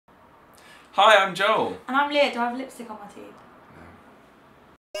Hi, I'm Joel. And I'm Lia. Do I have lipstick on my teeth?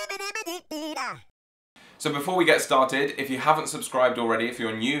 No. So before we get started, if you haven't subscribed already, if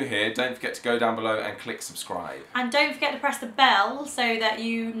you're new here, don't forget to go down below and click subscribe. And don't forget to press the bell so that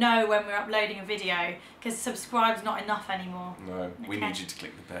you know when we're uploading a video, because subscribe's not enough anymore. No, okay. We need you to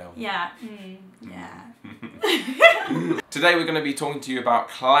click the bell. Yeah. Yeah. Today we're going to be talking to you about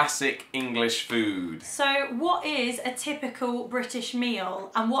classic English food. So what is a typical British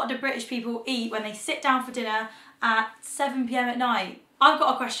meal, and what do British people eat when they sit down for dinner at 7 PM at night? I've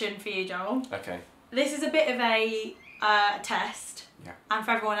got a question for you, Joel. Okay. This is a bit of a test, and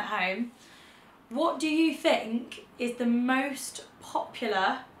for everyone at home. What do you think is the most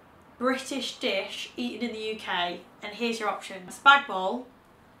popular British dish eaten in the UK? And here's your options: spag bol,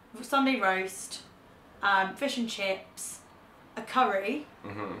 Sunday roast, fish and chips, a curry,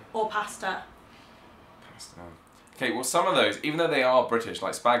 or pasta. Pasta. Okay, well some of those, even though they are British,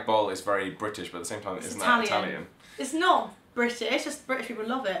 like spag bol is very British, but at the same time it's not Italian. It's not British, just British people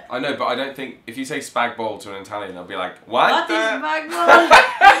love it. I know, but I don't think, if you say spag bol to an Italian, they'll be like, what? What is spag bol?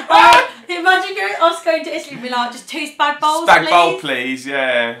 Imagine us going to Italy and be like, just 2 spag bols, spag please. Bol, please,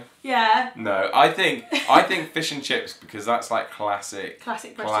 yeah. Yeah. No, I think fish and chips, because that's like classic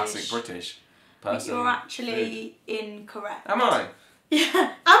British person. You're actually incorrect. Am I? Yeah.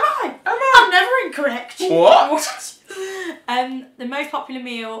 Am I? I'm never incorrect. What? The most popular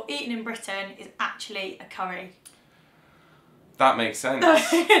meal eaten in Britain is actually a curry. That makes sense.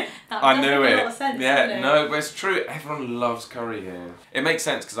 I knew make it. A lot of sense, yeah, no, but it's true. Everyone loves curry here. It makes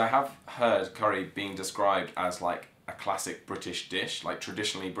sense because I have heard curry being described as like a classic British dish, like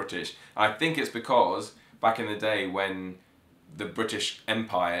traditionally British. I think it's because back in the day when the British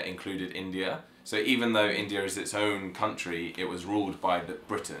Empire included India, so even though India is its own country, it was ruled by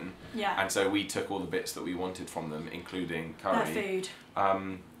Britain. Yeah. And so we took all the bits that we wanted from them, including curry. Their food.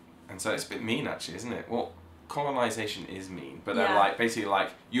 And so it's a bit mean actually, isn't it? Well, colonisation is mean, but they're like basically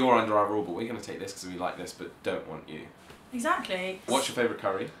like, you're under our rule, but we're going to take this because we like this, but don't want you. Exactly. What's your favourite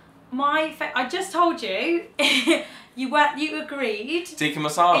curry? I just told you. You agreed. Tikka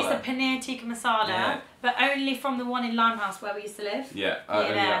masala. It's the paneer tikka masala, but only from the one in Limehouse where we used to live. Yeah,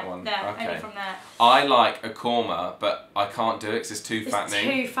 only that one. Okay. Only from there. I like a korma, but I can't do it because it's too fattening.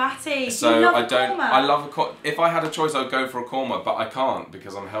 It's too fatty. So you love I don't. Korma? I love a korma. If I had a choice, I'd go for a korma, but I can't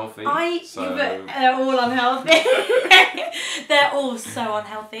because I'm healthy. But they're all unhealthy. They're all so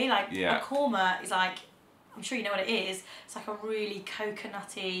unhealthy. Like a korma is like, I'm sure you know what it is. It's like a really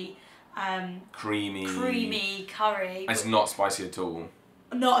coconutty, creamy curry. It's not spicy at all.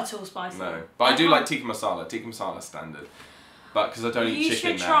 Not at all spicy. No, but I do like tikka masala. Tikka masala standard, but because I don't eat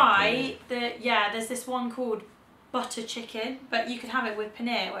chicken now. You should try there's this one called butter chicken, but you can have it with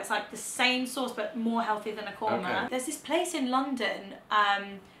paneer, where it's like the same sauce but more healthy than a korma. Okay. There's this place in London.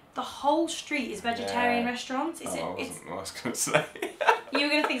 The whole street is vegetarian restaurants. I wasn't what I was going to say. You were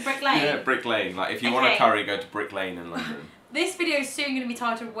going to think Brick Lane? Yeah, Brick Lane. Like, if you want a curry, go to Brick Lane in London. This video is soon going to be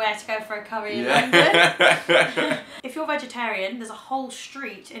titled Where to Go for a Curry in London. If you're vegetarian, there's a whole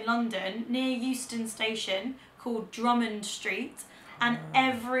street in London near Euston Station called Drummond Street, and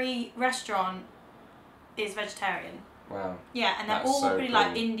every restaurant is vegetarian. Wow. Yeah, and they're all pretty cool.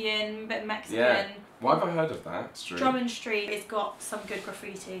 Like Indian, bit Mexican. Yeah. Why have I heard of that street? Drummond Street has got some good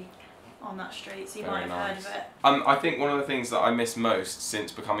graffiti on that street, so you might have heard of it. I think one of the things that I miss most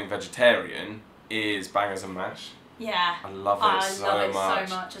since becoming vegetarian is bangers and mash. Yeah. I love it so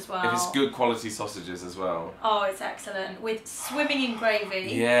much as well. If it's good quality sausages as well. Oh, it's excellent. With swimming in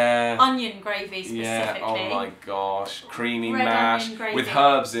gravy. Yeah. Onion gravy specifically. Yeah, oh my gosh. Creamy Red mash with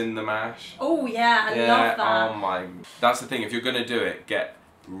herbs in the mash. Oh yeah, I love that. Oh my. That's the thing, if you're going to do it, get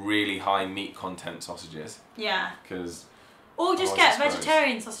really high meat content sausages. Yeah. Because... Or just get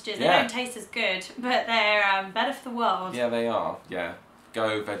vegetarian sausages. They don't taste as good, but they're better for the world. Yeah, they are. Yeah.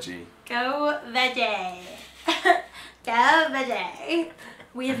 Go veggie. Go veggie. Go veggie.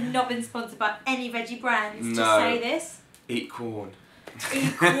 We have not been sponsored by any veggie brands to say this. Eat corn.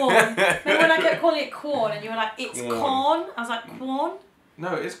 Eat corn. Remember when I kept calling it corn and you were like, it's corn? I was like, corn?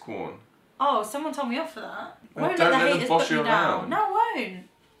 No, it is corn. Oh, someone told me off for that. Well, don't let them boss you around. No, I won't.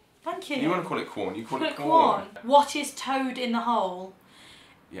 Thank you. You want to call it corn, you call it corn. What is toad in the hole?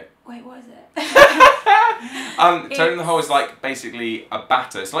 Yeah. Wait, what is it? Toad in the hole is like basically a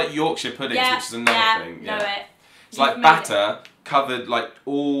batter. It's like Yorkshire puddings, which is another thing. Yeah, know it. It's like batter covered, like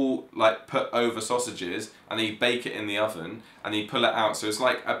all like put over sausages, and then you bake it in the oven, and then you pull it out. So it's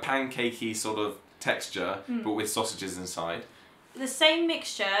like a pancakey sort of texture, but with sausages inside. The same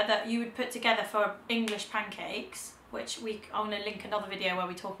mixture that you would put together for English pancakes, which I'm going to link another video where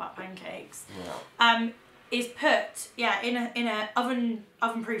we talk about pancakes. Yeah. Is put in a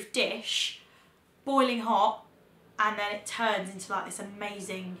oven-proof dish, boiling hot, and then it turns into like this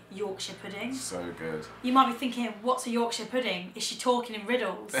amazing Yorkshire pudding. So good. You might be thinking, what's a Yorkshire pudding? Is she talking in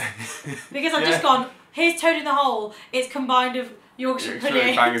riddles? Because I've just gone, here's Toad in the Hole. It's combined of Yorkshire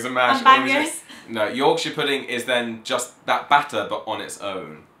pudding bangers and mash. and bangers. No, Yorkshire pudding is then just that batter but on its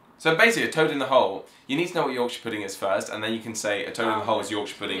own. So basically, a toad in the hole, you need to know what Yorkshire pudding is first, and then you can say a toad in the hole is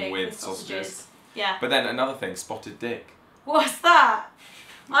Yorkshire pudding with sausages. Yeah. But then another thing, spotted dick. What's that?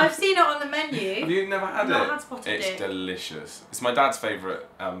 I've seen it on the menu. Have you never had it? Not had spotted dick. It's delicious. It's my dad's favourite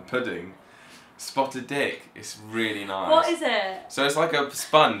pudding. Spotted dick. It's really nice. What is it? So it's like a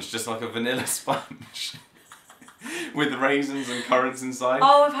sponge, just like a vanilla sponge. With raisins and currants inside.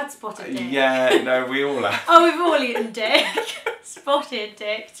 Oh, I've had spotted dick. Yeah, no, we all have. Oh, we've all eaten dick. Spotted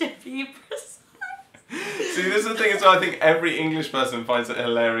dick, to be precise. See, this is the thing as well, I think every English person finds it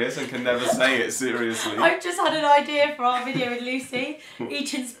hilarious and can never say it seriously. I've just had an idea for our video with Lucy.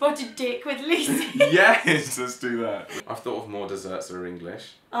 Eating spotted dick with Lucy. Yes, let's do that. I've thought of more desserts that are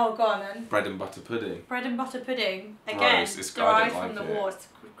English. Oh, go on then. Bread and butter pudding. Bread and butter pudding. Again, Gross. It's, derived I from don't the like war. It's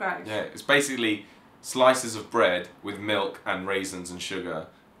gross. Yeah, it's basically slices of bread with milk and raisins and sugar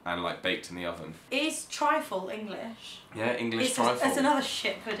and like baked in the oven. Is trifle English? Yeah, English trifle. It's another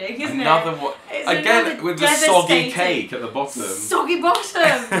shit pudding, isn't another it? what? It's again with the soggy cake at the bottom. Soggy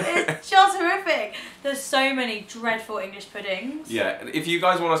bottom. It's just horrific. There's so many dreadful English puddings. Yeah, if you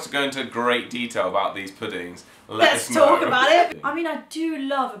guys want us to go into great detail about these puddings, let us know. Let's talk about it. I mean, I do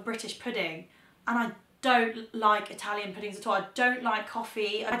love a British pudding, and I don't like Italian puddings at all. I don't like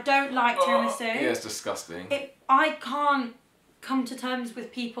coffee. I don't like tiramisu. Yeah, it's disgusting. I can't come to terms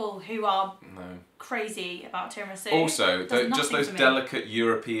with people who are no. crazy about tiramisu. Also, just those delicate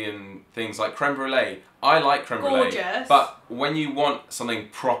European things like creme brulee. I like creme brulee. Gorgeous. But when you want something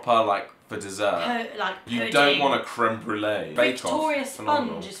proper, like for dessert, you don't want a creme brulee. Victoria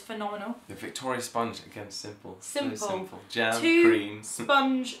sponge is phenomenal. The Victoria sponge, again, simple. Simple. So simple. Jam, 2 cream.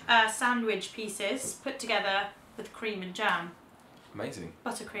 sponge sandwich pieces put together with cream and jam. Amazing.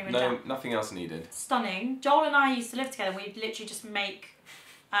 Buttercream and jam. No, nothing else needed. Stunning. Joel and I used to live together and we'd literally just make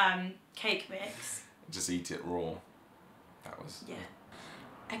cake mix. Just eat it raw. That was... Yeah.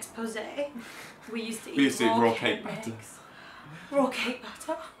 Expose. We used to eat raw cake mix. batter. Raw cake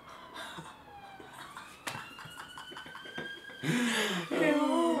batter.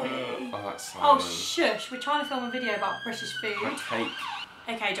 Oh, that's silent. Oh, shush. We're trying to film a video about British food. Cake.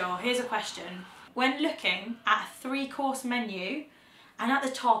 Okay, Joel, here's a question. When looking at a 3-course menu, and at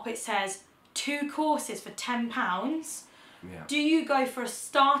the top it says 2 courses for £10, yeah. Do you go for a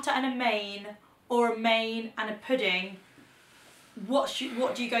starter and a main, or a main and a pudding? What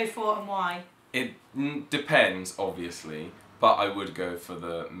do you go for and why? It depends, obviously, but I would go for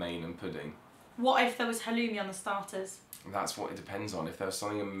the main and pudding. What if there was halloumi on the starters? That's what it depends on. If there was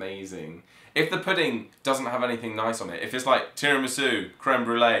something amazing. If the pudding doesn't have anything nice on it, if it's like tiramisu, creme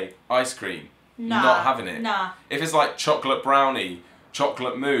brulee, ice cream, not having it. Nah. If it's like chocolate brownie,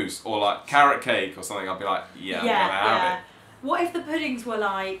 chocolate mousse, or like carrot cake or something, I'll be like, yeah, I'm gonna have it. What if the puddings were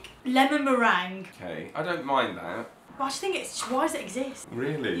like lemon meringue? Okay, I don't mind that. But I just think why does it exist?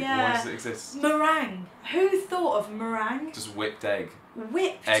 Really? Yeah. Why does it exist? Meringue. Who thought of meringue? Just whipped egg.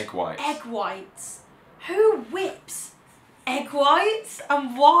 Whipped egg whites. Egg whites. Who whips egg whites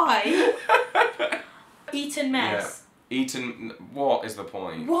and why? Eton mess. Yeah. Eton. What is the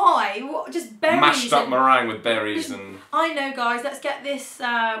point? Why? What? Just berries. Mashed up meringue with berries and. I know, guys. Let's get this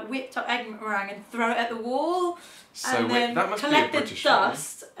whipped up egg meringue and throw it at the wall. So and then that must collect be a the British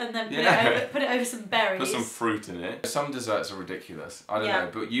dust and then put it over some berries. Put some fruit in it. Some desserts are ridiculous. I don't know,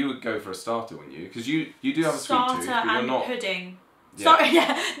 but you would go for a starter, wouldn't you? Because you do have a sweet tooth, but you're not. Pudding. Yeah. Sorry,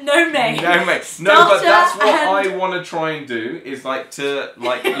 yeah, no main. No main. No, but that's what I want to try and do. Is like to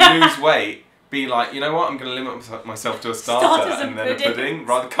lose weight. Be like, you know what? I'm going to limit myself to a starter and then a pudding.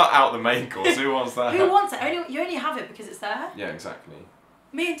 Rather cut out the main course. Who wants that? Who wants it? You only have it because it's there. Yeah, exactly.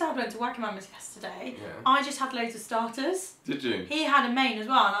 Me and Dad went to Wagamama's yesterday. Yeah. I just had loads of starters. Did you? He had a main as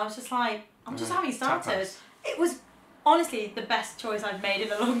well, and I was just like, I'm just having starters. Tapas. It was honestly the best choice I've made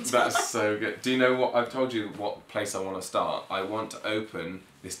in a long time. That's so good. Do you know what? I've told you what place I want to start. I want to open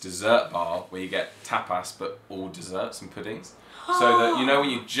this dessert bar where you get tapas, but all desserts and puddings. So that, you know, when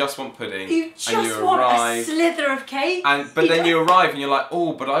you just want pudding, you just and you want arrive, a slither of cake. But then you arrive and you're like,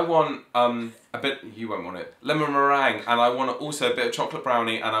 oh, but I want a bit. You won't want it. Lemon meringue, and I want also a bit of chocolate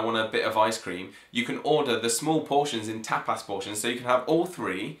brownie, and I want a bit of ice cream. You can order the small portions in tapas portions, so you can have all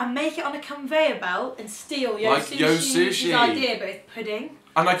 3. And make it on a conveyor belt and steal Yo like Sushi's idea, but it's pudding.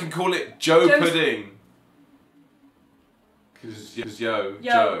 And I can call it Joe Pudding. Because Joe.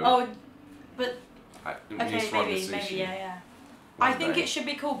 Oh, but Okay, maybe, yeah. I think it should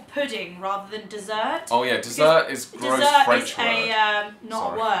be called pudding rather than dessert. Oh yeah, dessert is gross dessert French is word.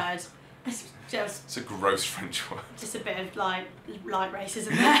 not a word. It's a gross French word. Just a bit of light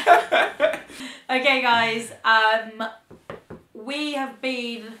racism there. Okay, guys. We have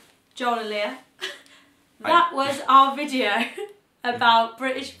been Joel and Lia. That was our video about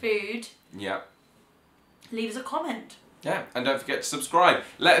British food. Yeah. Leave us a comment. Yeah, and don't forget to subscribe.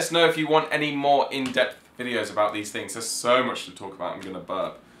 Let us know if you want any more in-depth videos about these things. There's so much to talk about. I'm gonna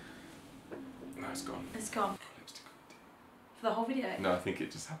burp. No, it's gone. It's gone. For the whole video? No, I think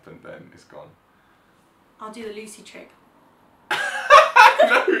it just happened then. It's gone. I'll do the Lucy trick.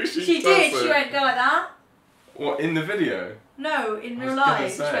 No, she did. She went go like that. What, in the video? No, in real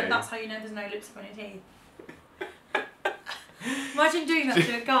life. She went, that's how you know there's no lipstick on your teeth. Imagine doing that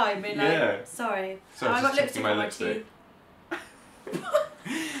to a guy and being like, sorry I got lipstick on my teeth.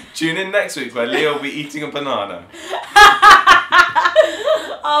 Tune in next week where Leo will be eating a banana.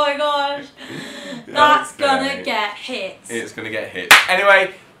 Oh my gosh. That's gonna get hits. It's gonna get hits.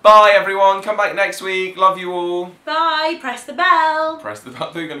 Anyway, bye everyone. Come back next week. Love you all. Bye. Press the bell. Press the bell. I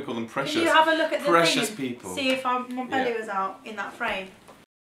thought you were gonna call them precious. Can you have a look at the precious thing people. See if my belly was out in that frame.